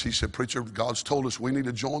office. He said, preacher, God's told us we need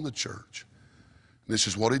to join the church. And this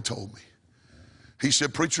is what he told me. He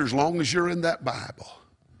said, preacher, as long as you're in that Bible,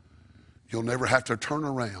 you'll never have to turn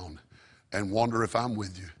around and wonder if I'm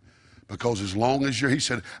with you. Because as long as he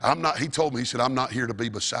said, he told me, he said, I'm not here to be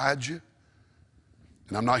beside you,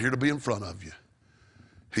 and I'm not here to be in front of you.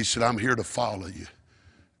 He said, I'm here to follow you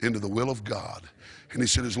into the will of God. And he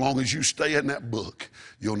said, as long as you stay in that book,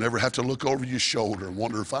 you'll never have to look over your shoulder and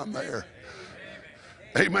wonder if I'm there.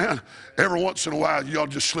 Amen. Every once in a while, you ought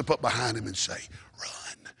to just slip up behind him and say,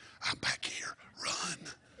 run, I'm back here, run,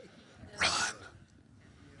 run.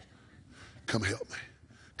 Come help me.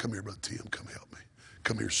 Come here, Brother Tim, come help me.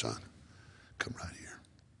 Come here, son. Come right here.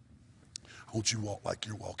 I want you to walk like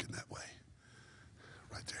you're walking that way.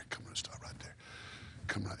 Right there. Come on, stop right there.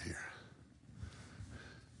 Come right here.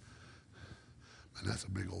 Man, that's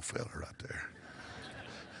a big old fella right there.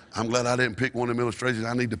 I'm glad I didn't pick one of them illustrations.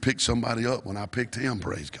 I need to pick somebody up when I picked him,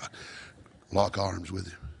 praise God. Lock arms with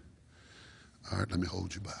him. All right, let me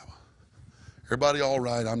hold you, Bible. Everybody all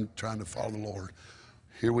right? I'm trying to follow the Lord.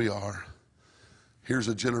 Here we are. Here's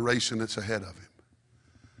a generation that's ahead of him.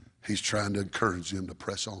 He's trying to encourage them to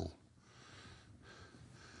press on.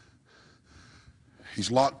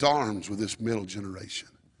 He's locked arms with this middle generation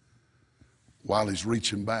while he's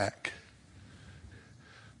reaching back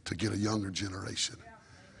to get a younger generation.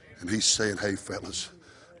 And he's saying, hey, fellas,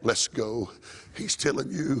 let's go. He's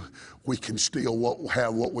telling you we can still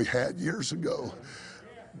have what we had years ago.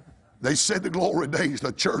 They said the glory days of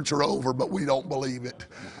the church are over, but we don't believe it.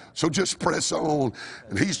 So just press on.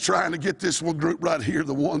 And he's trying to get this one group right here,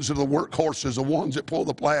 the ones that are the workhorses, the ones that pull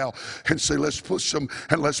the plow, and say, let's push them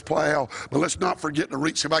and let's plow. But let's not forget to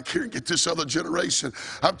reach back here and get this other generation.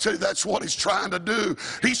 I'm telling you, that's what he's trying to do.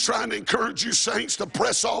 He's trying to encourage you saints to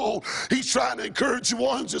press on. He's trying to encourage you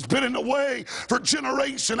ones that's been in the way for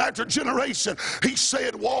generation after generation. He's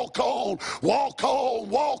saying, walk on, walk on,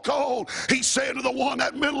 walk on. He's saying to the one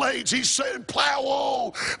that middle age, he's saying, plow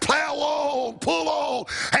on, pull on.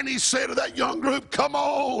 And he said to that young group, come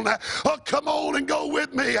on and go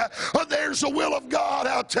with me. There's the will of God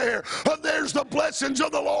out there. There's the blessings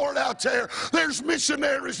of the Lord out there. There's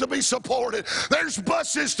missionaries to be supported. There's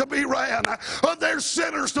buses to be ran. There's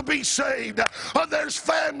sinners to be saved. There's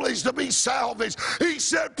families to be salvaged. He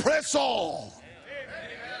said, press on.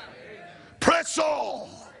 Press on.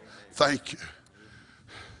 Thank you.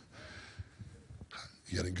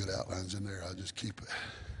 You got any good outlines in there? I'll just keep it.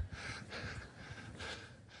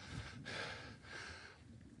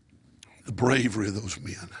 The bravery of those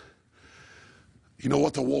men. You know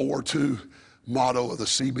what the World War II motto of the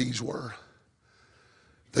Seabees were?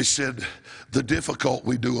 They said, the difficult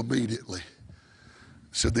we do immediately.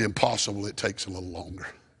 Said the impossible, it takes a little longer.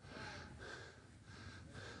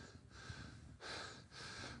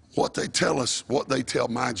 What they tell us, what they tell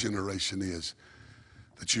my generation is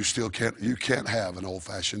that you can't have an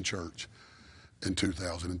old-fashioned church in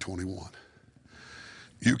 2021.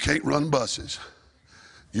 You can't run buses.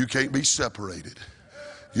 You can't be separated.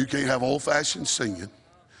 You can't have old-fashioned singing.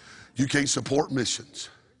 You can't support missions.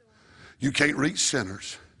 You can't reach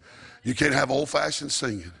sinners. You can't have old-fashioned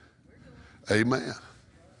singing. Amen.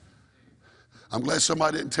 I'm glad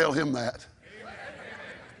somebody didn't tell him that.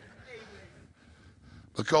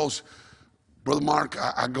 Because, Brother Mark,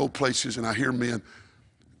 I go places and I hear men,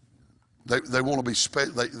 they want to be,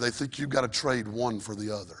 they think you've got to trade one for the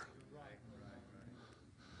other.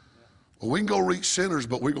 Well, we can go reach sinners,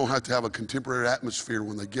 but we're going to have a contemporary atmosphere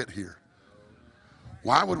when they get here.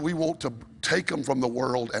 Why would we want to take them from the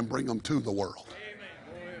world and bring them to the world?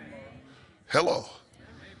 Hello.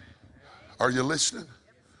 Are you listening?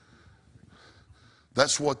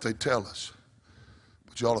 That's what they tell us.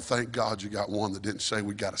 But you ought to thank God you got one that didn't say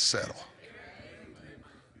we got to settle.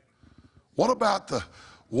 What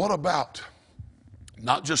about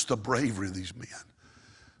not just the bravery of these men,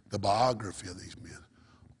 the biography of these men?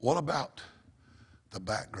 What about the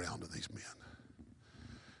background of these men?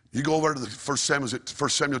 You go over to the 1 Samuel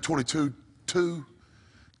 22:2,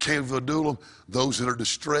 Caleb of Adullam, those that are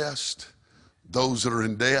distressed, those that are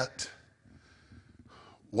in debt.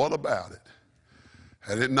 What about it?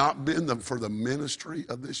 Had it not been for the ministry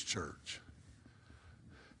of this church,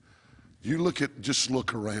 Just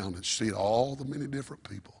look around and see all the many different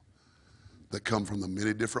people that come from the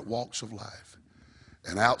many different walks of life.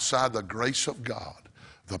 And outside the grace of God,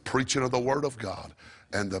 the preaching of the Word of God,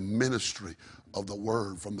 and the ministry of the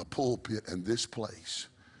Word from the pulpit and this place,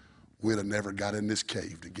 we'd have never got in this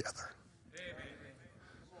cave together.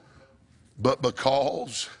 But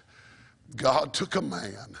because God took a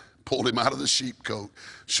man, pulled him out of the sheepcote,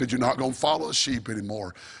 said, you're not going to follow the sheep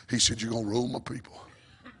anymore. He said, you're going to rule my people.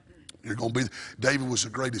 You're going to be. David was the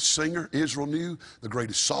greatest singer Israel knew, the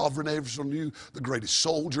greatest sovereign Israel knew, the greatest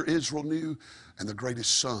soldier Israel knew, and the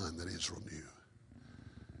greatest son that Israel knew.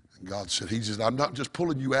 And God said, he said, I'm not just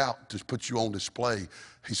pulling you out to put you on display.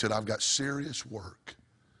 He said, I've got serious work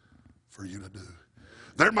for you to do.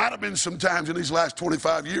 There might have been some times in these last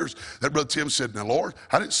 25 years that Brother Tim said, now, Lord,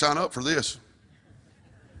 I didn't sign up for this.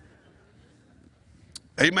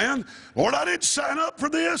 Amen. Lord, I didn't sign up for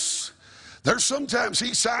this. There's sometimes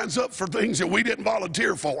he signs up for things that we didn't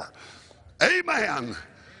volunteer for. Amen.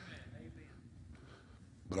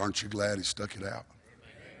 But aren't you glad he stuck it out?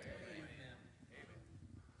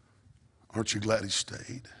 Aren't you glad he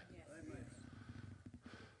stayed?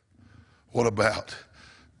 What about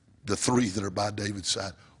the three that are by David's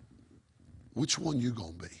side? Which one you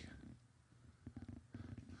gonna be?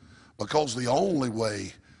 Because the only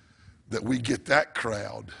way that we get that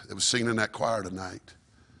crowd that was singing in that choir tonight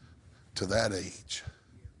to that age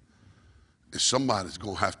is somebody's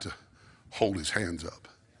going to have to hold his hands up.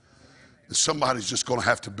 And somebody's just going to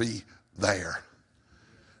have to be there.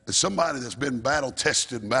 And somebody that's been battle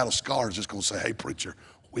tested and battle scarred is just going to say, hey, preacher,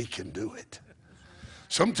 we can do it.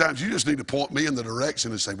 Sometimes you just need to point me in the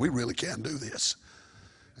direction and say, we really can do this.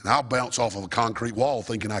 And I'll bounce off of a concrete wall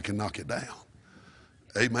thinking I can knock it down.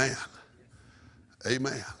 Amen.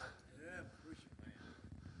 Amen.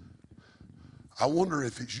 I wonder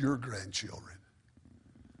if it's your grandchildren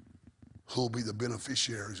who'll be the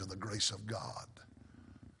beneficiaries of the grace of God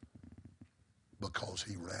because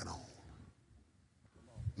he ran on.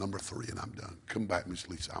 Number 3, and I'm done. Come back, Miss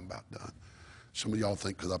Lisa, I'm about done. Some of y'all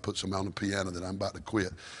think because I put some on the piano that I'm about to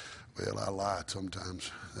quit. Well, I lie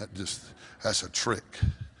sometimes. That's a trick.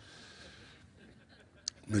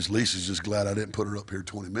 Miss Lisa's just glad I didn't put her up here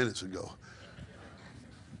 20 minutes ago.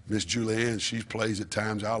 Miss Julianne, she plays at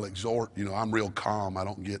times. I'll exhort. You know, I'm real calm. I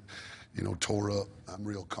don't get, tore up. I'm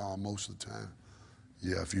real calm most of the time.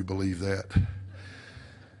 Yeah, if you believe that.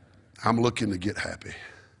 I'm looking to get happy.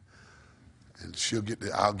 And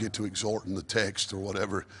I'll get to exhorting the text or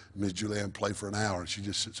whatever. Miss Julianne play for an hour, and she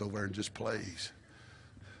just sits over there and just plays.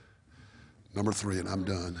 Number 3, and I'm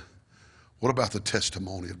done. What about the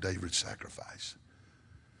testimony of David's sacrifice?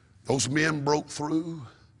 Those men broke through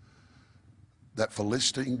that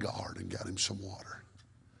Philistine guard and got him some water.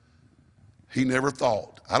 He never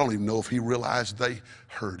thought, I don't even know if he realized they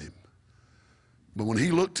heard him. But when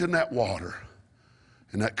he looked in that water,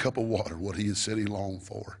 in that cup of water, what he had said he longed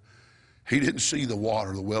for, he didn't see the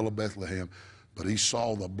water, the well of Bethlehem, but he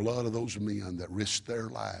saw the blood of those men that risked their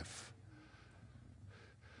life.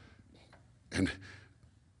 And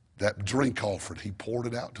that drink offering, he poured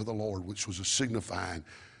it out to the Lord, which was a signifying.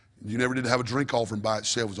 You never did have a drink offering by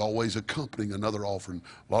itself. It was always accompanying another offering.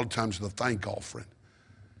 A lot of times the thank offering.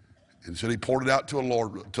 And so he poured it out to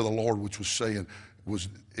the Lord, which was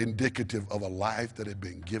indicative of a life that had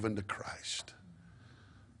been given to Christ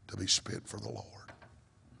to be spent for the Lord.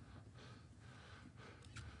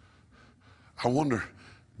 I wonder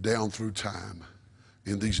down through time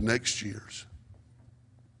in these next years,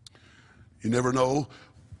 you never know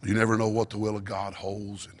what the will of God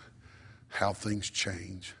holds and how things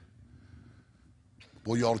change.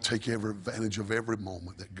 Well, you ought to take every advantage of every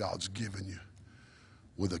moment that God's given you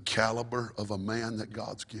with the caliber of a man that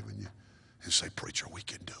God's given you and say, preacher, we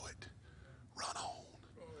can do it. Run on.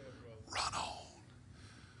 Run on.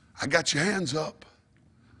 I got your hands up.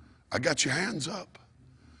 I got your hands up.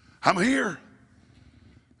 I'm here.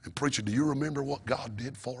 And preacher, do you remember what God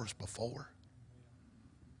did for us before?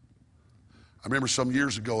 I remember some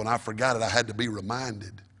years ago, and I forgot it, I had to be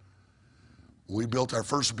reminded. When we built our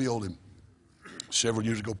first building several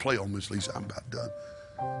years ago, play on, Miss Lisa, I'm about done.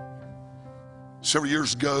 Several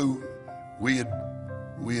years ago, we had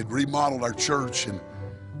remodeled our church, and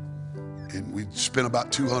we spent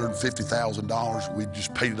about $250,000. We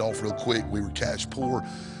just paid it off real quick. We were cash poor.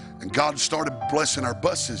 And God started blessing our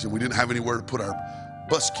buses, and we didn't have anywhere to put our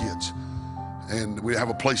bus kids. And we have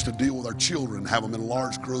a place to deal with our children, have them in a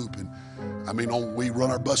large group. And we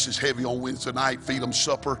run our buses heavy on Wednesday night, feed them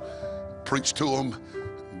supper, preach to them,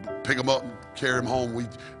 pick them up and carry them home. We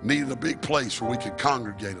needed a big place where we could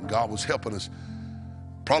congregate them. God was helping us.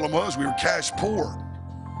 Problem was we were cash poor.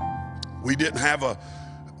 We didn't have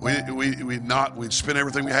We'd spent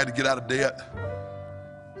everything we had to get out of debt.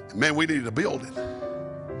 And man, we needed a building.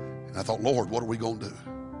 And I thought, Lord, what are we going to do?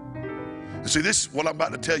 And see, this is what I'm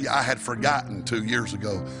about to tell you, I had forgotten 2 years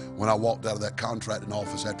ago when I walked out of that contracting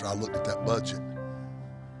office after I looked at that budget.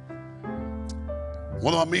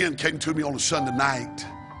 One of my men came to me on a Sunday night.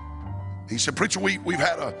 He said, preacher, we've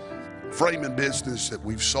had a framing business that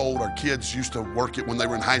we've sold. Our kids used to work it when they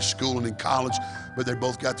were in high school and in college, but they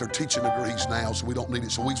both got their teaching degrees now, so we don't need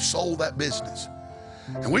it. So we've sold that business.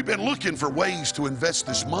 And we've been looking for ways to invest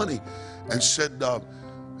this money, and said,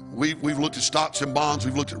 we've looked at stocks and bonds,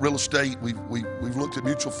 we've looked at real estate, we've looked at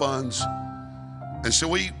mutual funds. And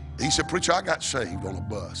so he said, preacher, I got saved on a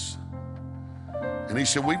bus. And he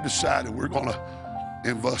said, we've decided we're going to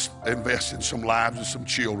invest in some lives of some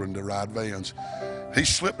children to ride vans. He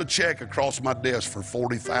slipped a check across my desk for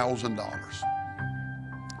 $40,000.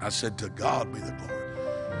 I said, to God be the glory.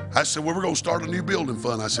 I said, well, we're going to start a new building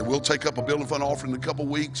fund. I said, we'll take up a building fund offering in a couple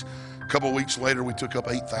weeks. A couple weeks later, we took up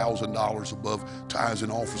 $8,000 above tithes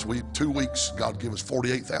and offers. 2 weeks, God gave us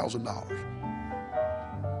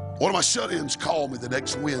 $48,000. One of my shut-ins called me the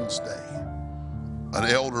next Wednesday. An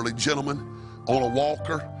elderly gentleman on a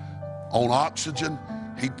walker, on oxygen.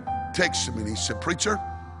 He texted me and he said, preacher,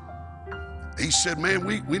 he said, man,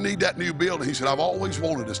 we need that new building. He said, I've always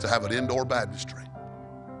wanted us to have an indoor baptistry.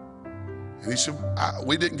 And he said,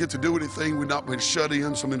 we didn't get to do anything. We shut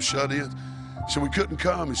in, some of them shut in. So we couldn't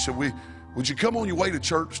come. He said, would you come on your way to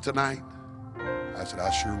church tonight? I said, I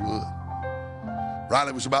sure would.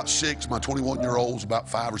 Riley was about 6. My 21-year-old was about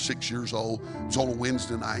 5 or 6 years old. It was on a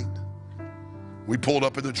Wednesday night. We pulled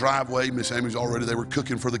up in the driveway. Miss Amy's already, they were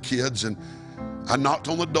cooking for the kids. And I knocked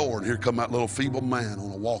on the door, and here come that little feeble man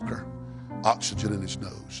on a walker, oxygen in his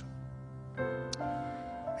nose.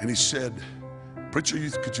 And he said, preacher,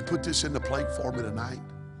 could you put this in the plate for me tonight?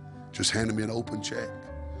 Just handed me an open check.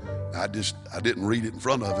 I didn't read it in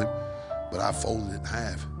front of him, but I folded it in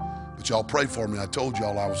half. But y'all pray for me. I told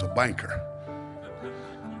y'all I was a banker.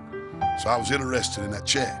 So I was interested in that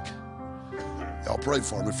check. Y'all pray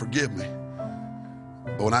for me, forgive me.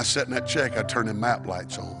 But when I sat in that check, I turned the map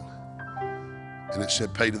lights on. And it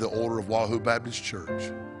said, pay to the order of Wahoo Baptist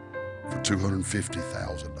Church for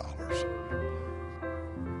 $250,000.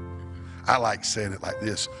 I like saying it like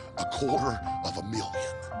this,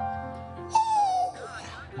 $250,000.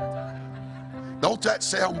 Don't that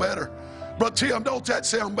sound better? Brother Tim, don't that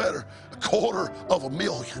sound better?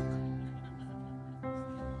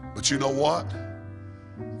 $250,000. But you know what?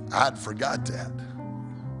 I'd forgot that.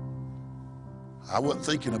 I wasn't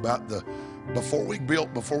thinking about before we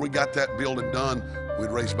got that building done, we'd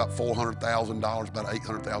raised about $400,000, about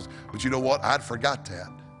 $800,000. But you know what? I'd forgot that.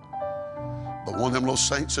 But one of them little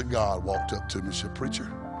saints of God walked up to me and said,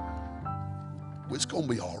 preacher, it's going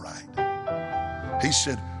to be all right. He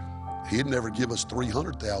said, he'd never give us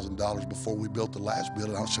 $300,000 before we built the last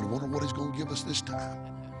building. I said, I wonder what he's going to give us this time.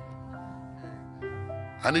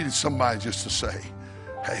 I needed somebody just to say,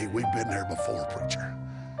 hey, we've been there before, preacher,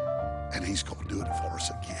 and he's going to do it for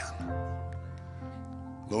us again.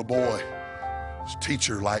 Little boy, his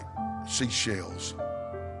teacher liked seashells.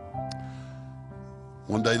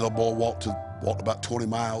 One day, little boy walked about 20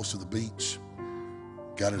 miles to the beach,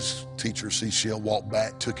 got his teacher a seashell, walked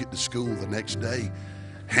back, took it to school the next day,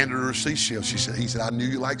 handed her a seashell. He said, I knew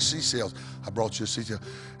you liked seashells. I brought you a seashell.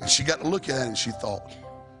 And she got to look at it and she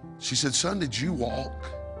said, son, did you walk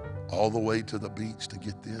all the way to the beach to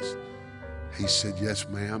get this? He said, yes,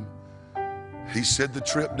 ma'am. He said the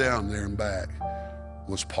trip down there and back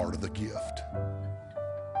was part of the gift.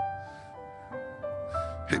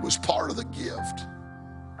 It was part of the gift.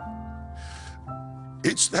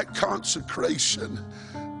 It's that consecration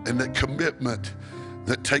and that commitment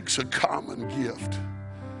that takes a common gift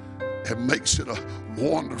and makes it a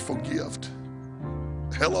wonderful gift.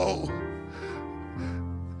 Hello?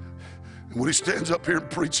 And when he stands up here and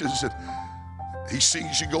preaches and he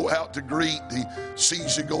sees you go out to greet, he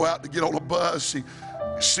sees you go out to get on a bus, he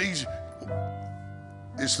sees you.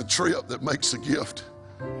 It's the trip that makes the gift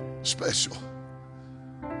special.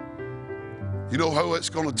 You know who it's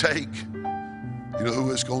going to take? You know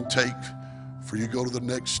who it's going to take for you to go to the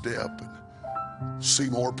next step and see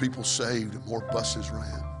more people saved and more buses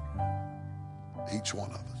ran? Each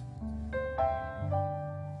one of us.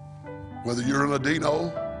 Whether you're an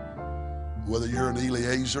Adino, whether you're an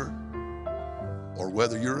Eliezer, or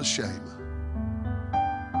whether you're a Shema,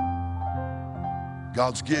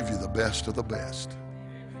 God's give you the best of the best.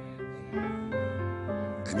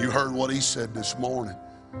 And you heard what he said this morning.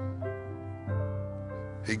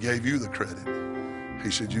 He gave you the credit. He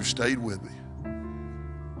said, you've stayed with me.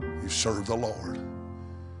 You've served the Lord.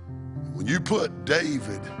 When you put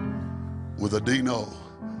David with Adino,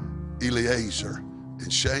 Eliezer,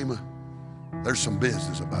 and Shema, there's some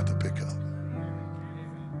business about to pick up.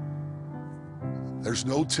 There's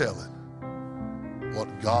no telling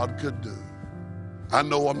what God could do. I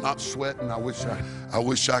know I'm not sweating. I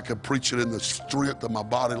wish I could preach it in the strength of my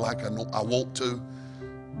body like I want to.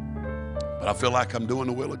 But I feel like I'm doing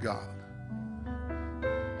the will of God.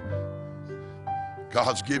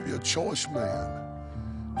 God's give you a choice, man.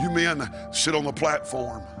 You men sit on the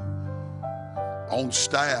platform, on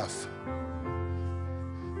staff.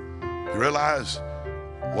 You realize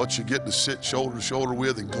what you get to sit shoulder to shoulder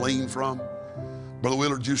with and glean from? Brother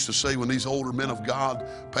Willard used to say when these older men of God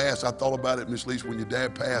passed, I thought about it, Miss Lisa, when your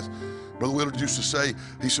dad passed. Brother Willard used to say,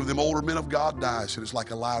 he said, them older men of God die. He said, it's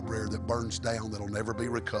like a library that burns down that'll never be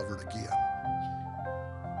recovered again.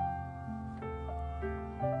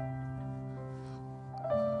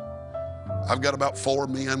 I've got about 4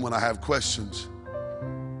 men when I have questions.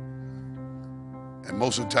 And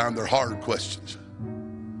most of the time they're hard questions.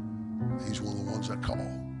 He's one of the ones I call.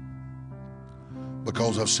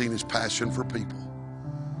 Because I've seen his passion for people,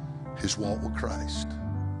 his walk with Christ,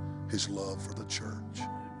 his love for the church.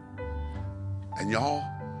 And y'all,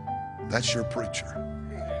 that's your preacher.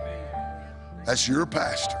 That's your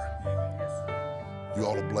pastor. You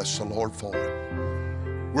ought to bless the Lord for it.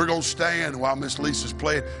 We're going to stand while Miss Lisa's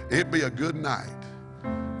playing. It'd be a good night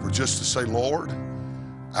for just to say, Lord,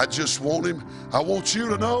 I just want him. I want you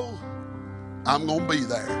to know I'm going to be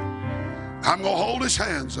there. I'm going to hold his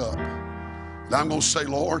hands up. And I'm going to say,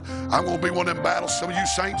 Lord, I'm going to be one of them battles. Some of you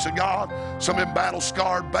saints of God, some of them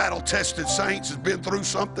battle-scarred, battle-tested saints has been through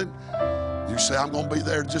something. You say, I'm going to be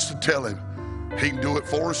there just to tell him he can do it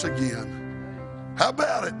for us again. How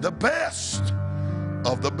about it? The best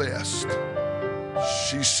of the best.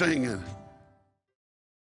 She's singing.